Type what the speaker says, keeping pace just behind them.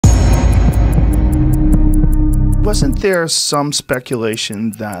Wasn't there some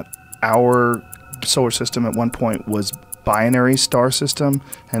speculation that our solar system at one point was binary star system,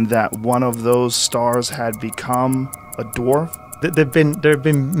 and that one of those stars had become a dwarf? There have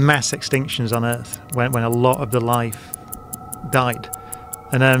been mass extinctions on Earth when a lot of the life died.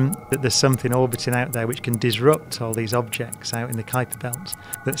 And there's something orbiting out there which can disrupt all these objects out in the Kuiper Belt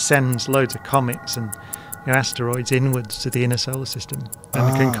that sends loads of comets and asteroids inwards to the inner solar system,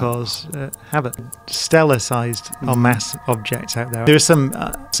 and can cause havoc. Stellar-sized or mass objects out there. There are some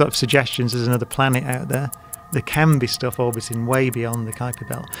sort of suggestions there's another planet out there. There can be stuff orbiting way beyond the Kuiper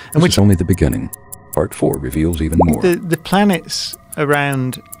Belt. And which is only the beginning. Part 4 reveals even more. The planets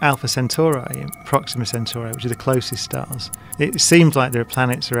around Alpha Centauri and Proxima Centauri, which are the closest stars, it seems like there are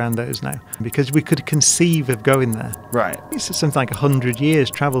planets around those now, because we could conceive of going there. Right. It's something like 100 years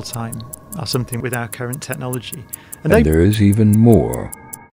travel time or something with our current technology. And there is even more.